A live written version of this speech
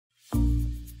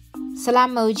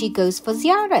Salamoji goes for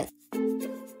Ziyarat.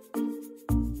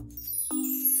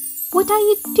 "What are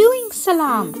you doing,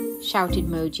 Salam?" shouted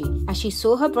Moji as she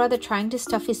saw her brother trying to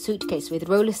stuff his suitcase with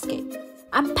roller skates.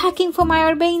 "I'm packing for my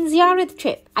Arbaeen Ziyarat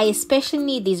trip. I especially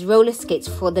need these roller skates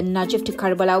for the Najaf to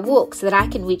Karbala walk so that I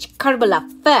can reach Karbala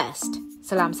first,"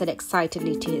 Salam said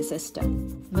excitedly to his sister.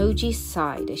 Moji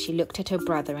sighed as she looked at her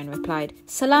brother and replied,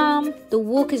 "Salam, the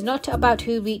walk is not about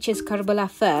who reaches Karbala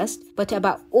first, but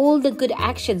about all the good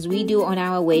actions we do on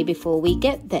our way before we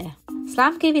get there."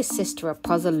 Salam gave his sister a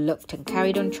puzzled look and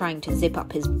carried on trying to zip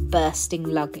up his bursting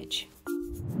luggage.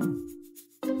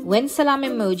 When Salam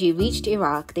and Moji reached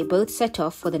Iraq, they both set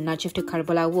off for the Najaf to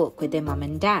Karbala walk with their mum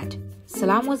and dad.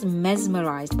 Salam was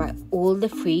mesmerized by all the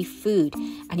free food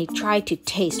and he tried to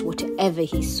taste whatever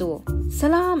he saw.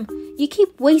 "Salam, you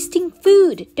keep wasting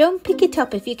food. Don't pick it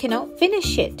up if you cannot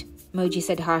finish it," Moji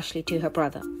said harshly to her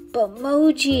brother. "But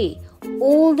Moji,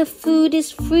 all the food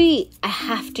is free. I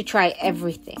have to try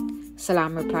everything,"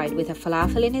 Salam replied with a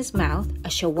falafel in his mouth, a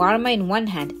shawarma in one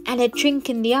hand and a drink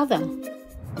in the other.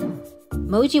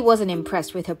 Moji wasn't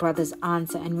impressed with her brother's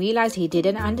answer and realized he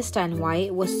didn't understand why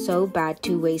it was so bad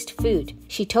to waste food.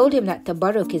 She told him that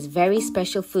tabarruk is very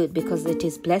special food because it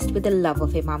is blessed with the love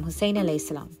of Imam Hussain alayhi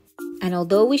salam. And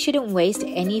although we shouldn't waste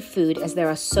any food as there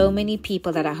are so many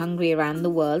people that are hungry around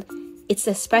the world, it's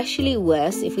especially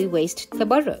worse if we waste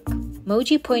tabarruk.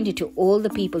 Moji pointed to all the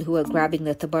people who were grabbing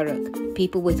the tabarruk,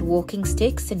 people with walking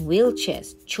sticks and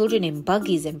wheelchairs, children in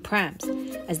buggies and prams,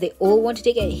 as they all wanted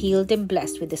to get healed and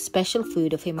blessed with the special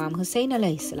food of Imam Hussain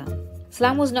alayhi salam.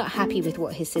 Salam was not happy with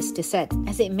what his sister said,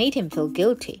 as it made him feel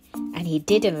guilty, and he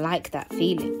didn't like that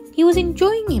feeling. He was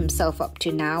enjoying himself up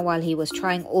to now while he was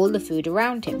trying all the food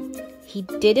around him. He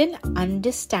didn't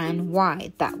understand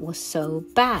why that was so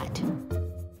bad.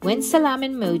 When Salam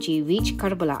and Moji reached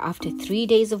Karbala after 3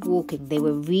 days of walking, they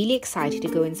were really excited to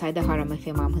go inside the Haram of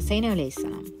Imam Hussain alayhi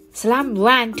salam. Salam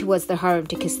ran towards the Haram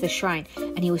to kiss the shrine,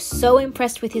 and he was so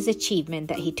impressed with his achievement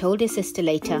that he told his sister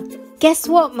later, "Guess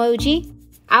what, Moji?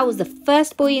 I was the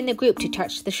first boy in the group to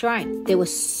touch the shrine. There were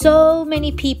so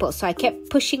many people, so I kept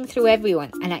pushing through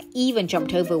everyone, and I even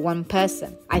jumped over one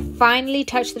person. I finally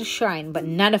touched the shrine, but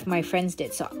none of my friends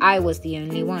did, so I was the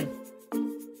only one."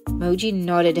 Moji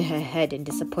nodded her head in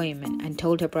disappointment and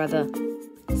told her brother,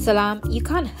 "Salam, you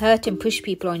can't hurt and push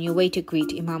people on your way to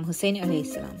greet Imam Hussain alayhi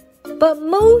salam." "But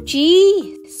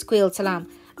Moji," squealed Salam,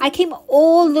 "I came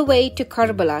all the way to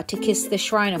Karbala to kiss the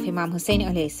shrine of Imam Hussain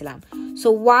alayhi salam.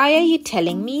 So why are you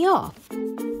telling me off?"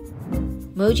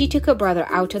 Moji took her brother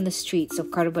out on the streets of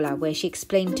Karbala where she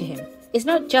explained to him,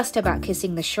 "It's not just about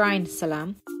kissing the shrine,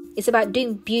 Salam. It's about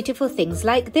doing beautiful things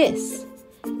like this."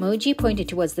 Moji pointed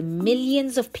towards the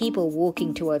millions of people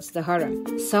walking towards the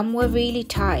Haram. Some were really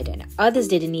tired and others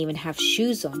didn't even have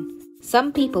shoes on.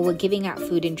 Some people were giving out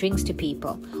food and drinks to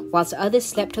people, whilst others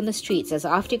slept on the streets as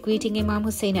after greeting Imam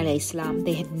Hussain alayhi salam,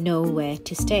 they had nowhere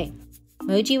to stay.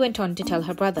 Moji went on to tell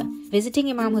her brother, visiting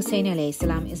Imam Hussain alayhi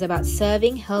salam is about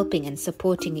serving, helping and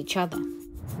supporting each other.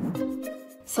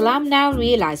 Salam now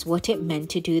realized what it meant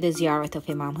to do the Ziyarat of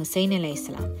Imam Hussain alayhi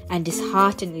salam and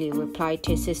disheartenedly replied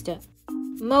to his sister,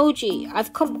 "Moji,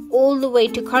 I've come all the way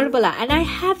to Karbala and I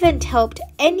haven't helped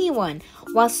anyone,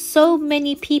 while so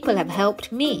many people have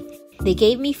helped me. They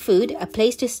gave me food, a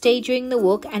place to stay during the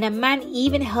walk, and a man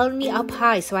even held me up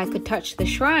high so I could touch the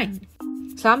shrine."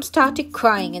 Salam started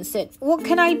crying and said, "What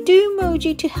can I do,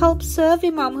 Moji, to help serve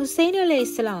Imam Hussain alayhi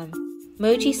salam?"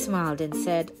 Moji smiled and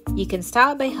said, "You can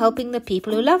start by helping the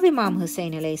people who love Imam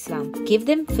Hussain alayhi salam. Give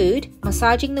them food,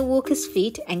 massaging the walkers'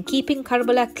 feet and keeping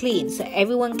Karbala clean so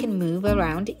everyone can move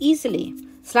around easily."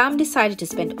 Salam decided to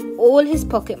spend all his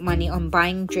pocket money on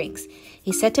buying drinks.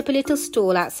 He set up a little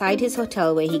stall outside his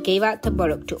hotel where he gave out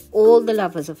tabarruk to all the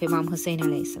lovers of Imam Hussain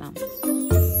alayhi salam.